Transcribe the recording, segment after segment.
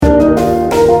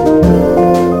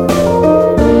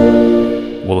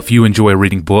If you enjoy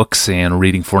reading books and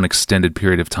reading for an extended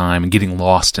period of time and getting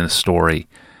lost in a story,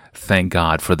 thank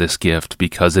God for this gift,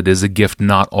 because it is a gift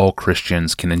not all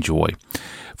Christians can enjoy.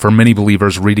 For many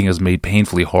believers, reading is made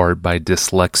painfully hard by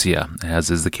dyslexia,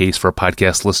 as is the case for a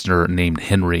podcast listener named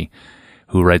Henry,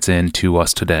 who writes in to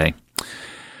us today.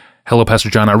 Hello, Pastor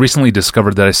John. I recently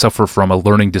discovered that I suffer from a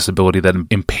learning disability that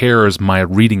impairs my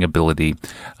reading ability.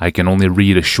 I can only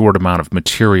read a short amount of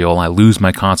material. I lose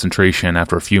my concentration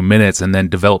after a few minutes and then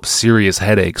develop serious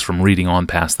headaches from reading on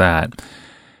past that.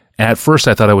 At first,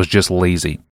 I thought I was just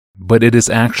lazy, but it is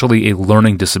actually a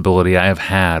learning disability I have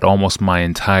had almost my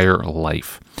entire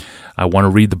life. I want to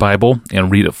read the Bible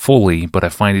and read it fully, but I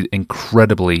find it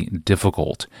incredibly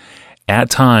difficult. At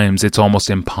times, it's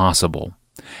almost impossible.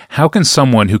 How can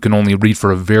someone who can only read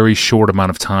for a very short amount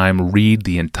of time read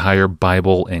the entire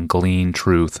Bible and glean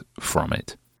truth from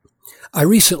it? I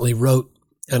recently wrote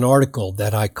an article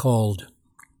that I called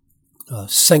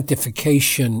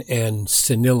Sanctification and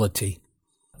Senility.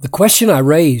 The question I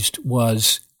raised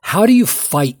was, how do you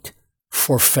fight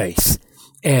for faith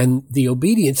and the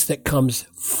obedience that comes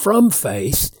from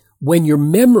faith when your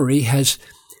memory has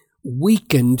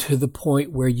weakened to the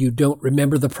point where you don't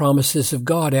remember the promises of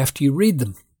God after you read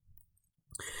them?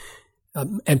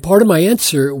 And part of my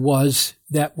answer was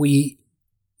that we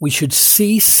should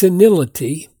see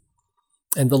senility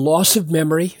and the loss of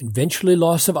memory, eventually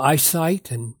loss of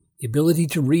eyesight and the ability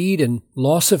to read, and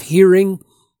loss of hearing,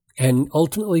 and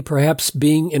ultimately perhaps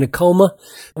being in a coma.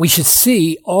 We should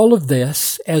see all of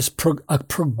this as a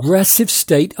progressive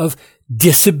state of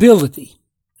disability.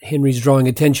 Henry's drawing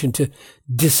attention to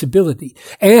disability,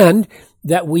 and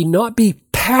that we not be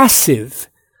passive,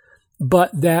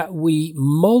 but that we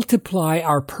multiply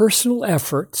our personal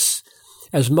efforts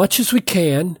as much as we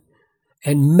can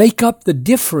and make up the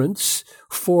difference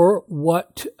for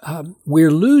what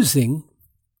we're losing.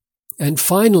 And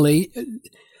finally,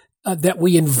 that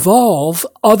we involve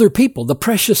other people, the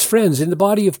precious friends in the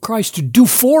body of Christ, to do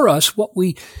for us what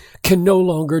we can no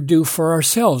longer do for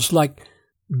ourselves, like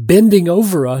bending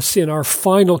over us in our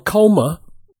final coma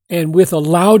and with a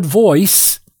loud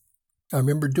voice. I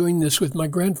remember doing this with my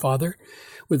grandfather,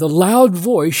 with a loud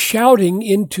voice shouting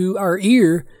into our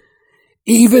ear,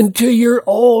 "Even to your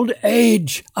old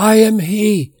age, I am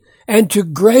he, and to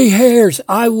gray hairs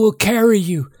I will carry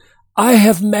you. I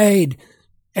have made,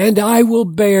 and I will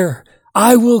bear.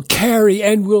 I will carry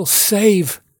and will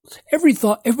save."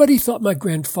 Everybody thought my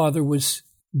grandfather was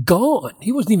gone.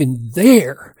 He wasn't even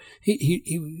there.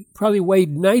 He probably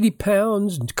weighed 90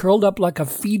 pounds and curled up like a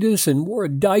fetus and wore a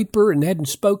diaper and hadn't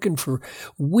spoken for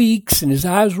weeks, and his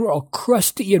eyes were all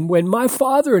crusty. And when my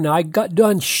father and I got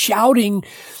done shouting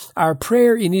our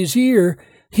prayer in his ear,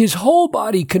 his whole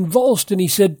body convulsed and he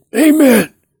said,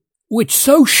 "Amen," which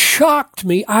so shocked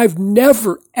me. I've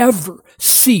never, ever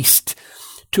ceased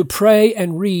to pray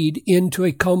and read into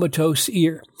a comatose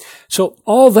ear. So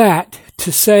all that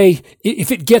to say, if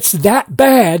it gets that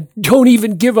bad, don't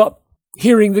even give up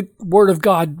hearing the Word of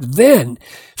God then.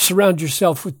 Surround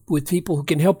yourself with people who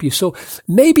can help you. So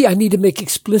maybe I need to make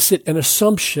explicit an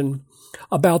assumption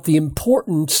about the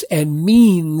importance and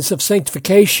means of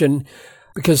sanctification,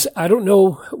 because I don't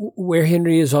know where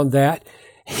Henry is on that.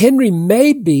 Henry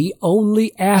may be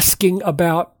only asking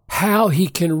about how he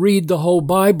can read the whole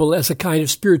Bible as a kind of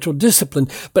spiritual discipline.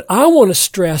 But I want to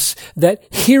stress that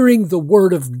hearing the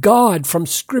Word of God from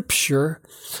Scripture,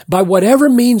 by whatever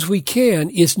means we can,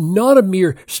 is not a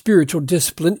mere spiritual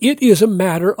discipline. It is a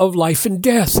matter of life and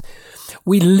death.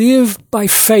 We live by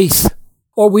faith,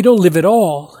 or we don't live at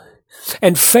all.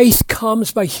 And faith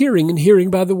comes by hearing, and hearing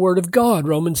by the Word of God,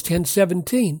 Romans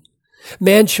 10:17.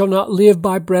 Man shall not live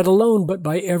by bread alone, but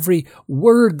by every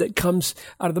word that comes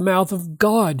out of the mouth of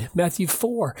God, Matthew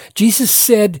 4. Jesus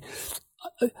said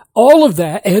all of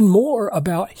that and more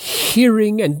about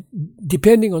hearing and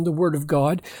depending on the Word of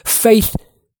God. Faith,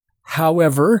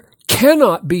 however,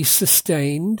 cannot be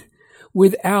sustained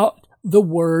without the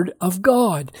Word of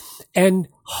God. And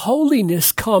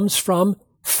holiness comes from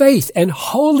faith, and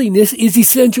holiness is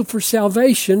essential for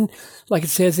salvation. Like it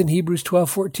says in Hebrews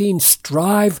 12:14,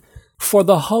 strive for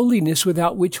the holiness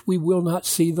without which we will not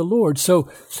see the Lord. So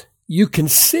you can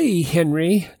see,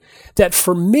 Henry, that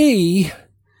for me,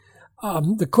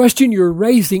 the question you're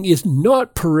raising is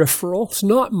not peripheral. It's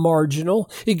not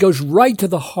marginal. It goes right to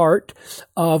the heart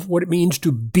of what it means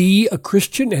to be a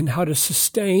Christian and how to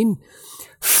sustain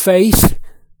faith.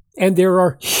 And there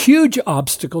are huge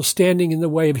obstacles standing in the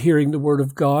way of hearing the Word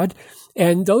of God.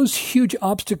 And those huge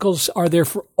obstacles are there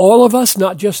for all of us,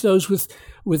 not just those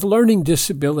with learning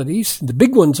disabilities. The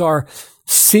big ones are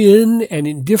sin and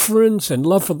indifference and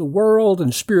love for the world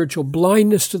and spiritual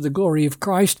blindness to the glory of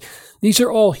Christ. These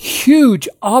are all huge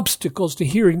obstacles to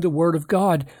hearing the Word of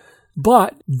God.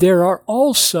 But there are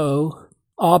also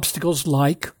obstacles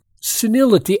like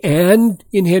senility and,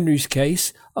 in Henry's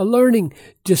case, a learning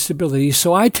disability.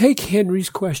 So I take Henry's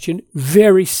question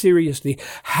very seriously.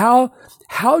 How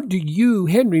do you,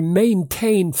 Henry,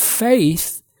 maintain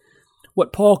faith,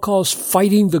 what Paul calls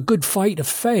fighting the good fight of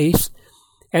faith,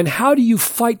 and how do you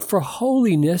fight for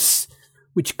holiness,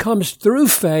 which comes through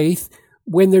faith,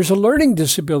 when there's a learning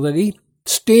disability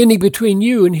standing between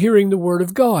you and hearing the Word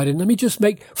of God? And let me just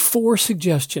make 4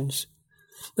 suggestions.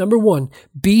 Number 1,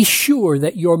 be sure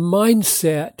that your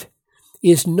mindset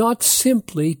is not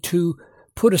simply to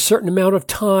put a certain amount of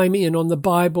time in on the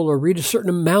Bible or read a certain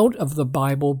amount of the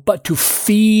Bible, but to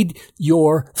feed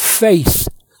your faith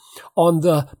on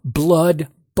the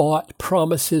blood-bought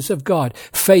promises of God.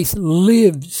 Faith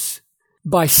lives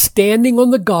by standing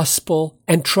on the gospel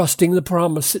and trusting the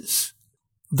promises.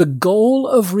 The goal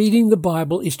of reading the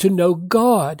Bible is to know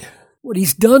God, what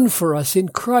He's done for us in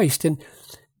Christ, and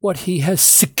what He has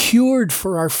secured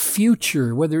for our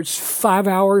future, whether it's 5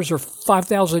 hours or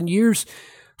 5,000 years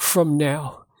from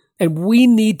now. And we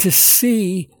need to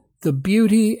see the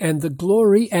beauty and the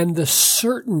glory and the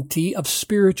certainty of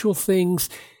spiritual things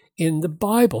in the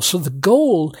Bible. So the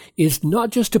goal is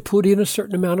not just to put in a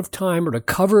certain amount of time or to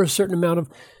cover a certain amount of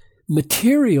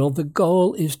material. The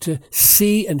goal is to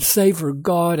see and savor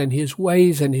God and His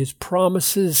ways and His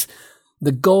promises.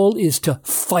 The goal is to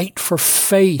fight for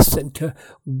faith and to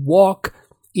walk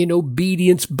in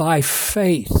obedience by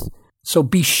faith. So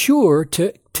be sure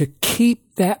to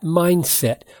keep that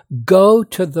mindset. Go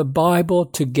to the Bible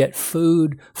to get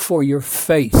food for your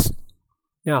faith.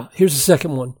 Now, here's the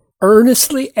second one.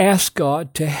 Earnestly ask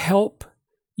God to help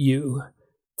you,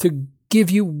 to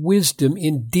give you wisdom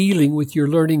in dealing with your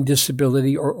learning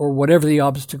disability or whatever the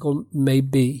obstacle may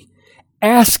be.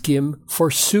 Ask Him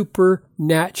for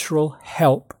supernatural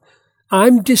help.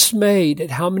 I'm dismayed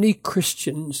at how many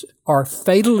Christians are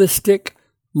fatalistic,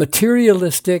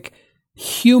 materialistic,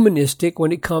 humanistic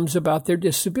when it comes about their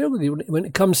disability, when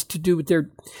it comes to do with their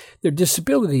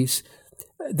disabilities.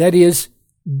 That is,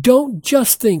 don't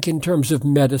just think in terms of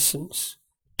medicines.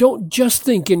 Don't just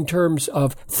think in terms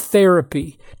of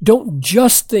therapy. Don't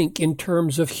just think in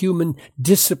terms of human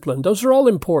discipline. Those are all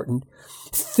important.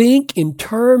 Think in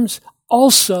terms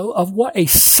also of what a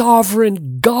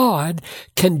sovereign God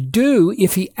can do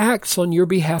if He acts on your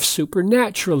behalf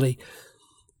supernaturally.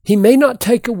 He may not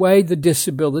take away the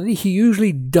disability. He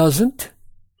usually doesn't.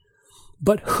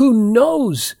 But who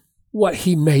knows what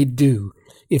He may do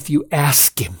if you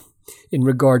ask Him in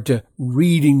regard to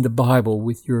reading the Bible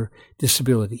with your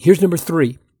disability. Here's number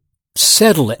 3.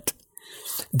 Settle it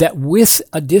that with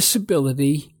a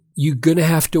disability, you're going to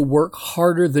have to work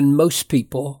harder than most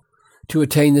people to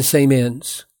attain the same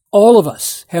ends. All of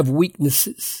us have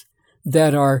weaknesses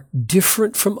that are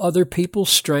different from other people's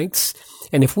strengths.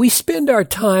 And if we spend our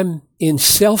time in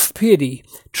self-pity,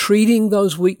 treating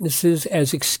those weaknesses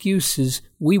as excuses,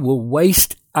 we will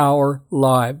waste our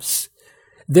lives.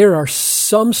 There are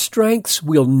some strengths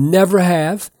we'll never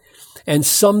have and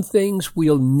some things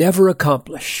we'll never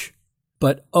accomplish.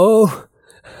 But oh,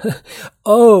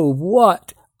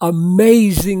 what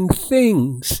amazing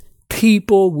things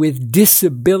people with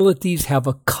disabilities have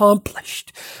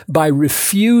accomplished by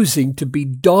refusing to be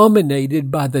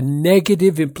dominated by the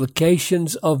negative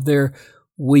implications of their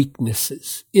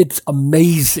weaknesses. It's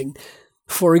amazing.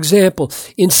 For example,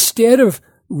 instead of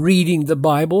reading the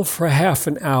Bible for half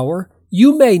an hour,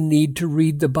 you may need to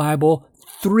read the Bible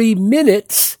 3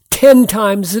 minutes 10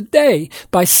 times a day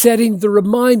by setting the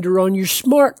reminder on your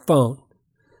smartphone.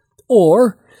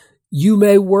 Or you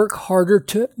may work harder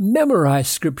to memorize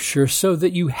Scripture so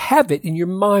that you have it in your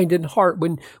mind and heart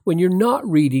when you're not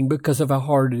reading because of how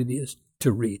hard it is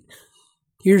to read.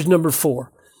 Here's number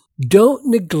 4. Don't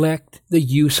neglect the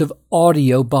use of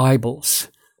audio Bibles.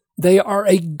 They are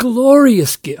a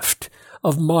glorious gift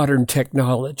of modern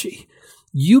technology.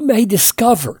 You may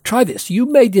discover, try this, you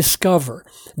may discover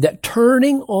that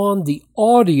turning on the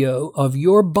audio of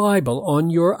your Bible on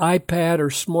your iPad or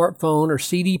smartphone or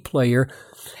CD player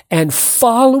and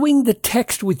following the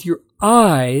text with your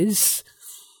eyes,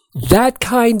 that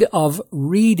kind of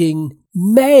reading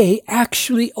may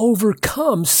actually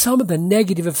overcome some of the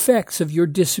negative effects of your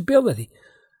disability.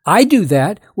 I do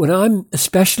that when I'm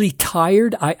especially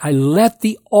tired. I let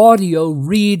the audio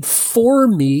read for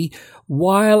me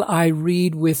while I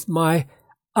read with my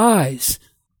eyes.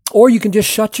 Or you can just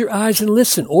shut your eyes and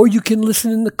listen. Or you can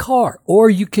listen in the car. Or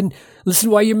you can listen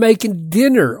while you're making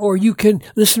dinner. Or you can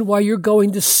listen while you're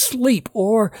going to sleep.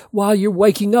 Or while you're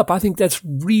waking up. I think that's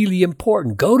really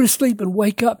important. Go to sleep and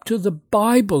wake up to the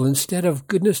Bible instead of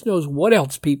goodness knows what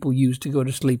else people use to go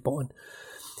to sleep on.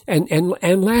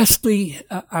 And lastly,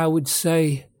 I would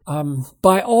say,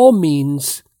 by all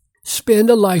means, spend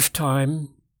a lifetime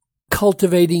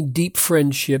cultivating deep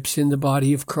friendships in the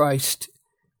body of Christ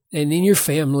and in your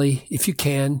family, if you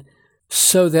can,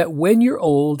 so that when you're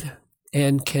old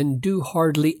and can do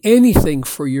hardly anything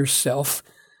for yourself,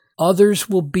 others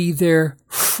will be there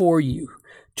for you,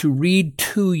 to read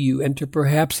to you, and to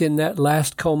perhaps in that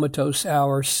last comatose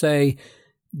hour say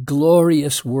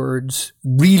glorious words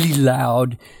really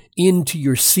loud into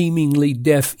your seemingly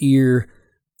deaf ear.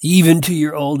 Even to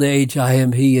your old age I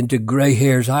am he, and to gray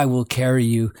hairs I will carry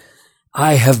you.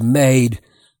 I have made,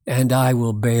 and I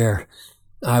will bear.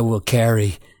 I will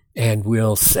carry, and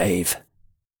will save.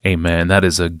 Amen. That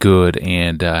is a good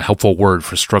and helpful word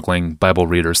for struggling Bible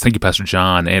readers. Thank you, Pastor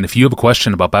John. And if you have a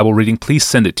question about Bible reading, please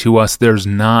send it to us. There's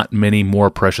not many more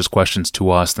precious questions to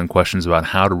us than questions about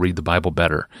how to read the Bible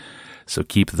better. So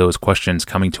keep those questions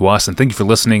coming to us. And thank you for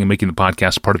listening and making the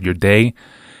podcast part of your day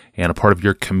and a part of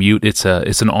your commute. It's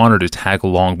an honor to tag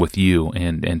along with you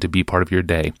and to be part of your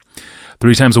day.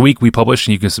 3 times a week we publish,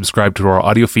 and you can subscribe to our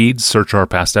audio feeds, search our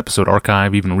past episode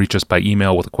archive, even reach us by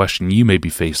email with a question you may be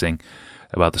facing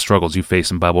about the struggles you face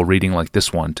in Bible reading, like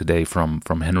this one today from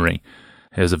Henry.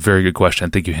 It is a very good question.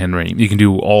 Thank you, Henry. You can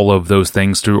do all of those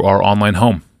things through our online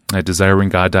home at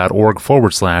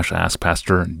desiringgod.org/Ask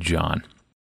Pastor John.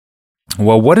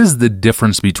 Well, what is the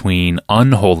difference between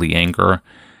unholy anger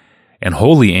and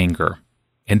holy anger?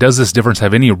 And does this difference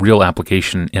have any real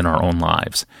application in our own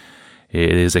lives?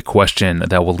 It is a question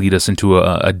that will lead us into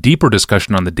a deeper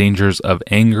discussion on the dangers of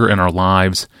anger in our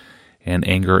lives and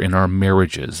anger in our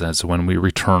marriages, as when we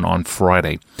return on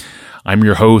Friday. I'm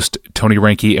your host, Tony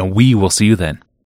Reinke, and we will see you then.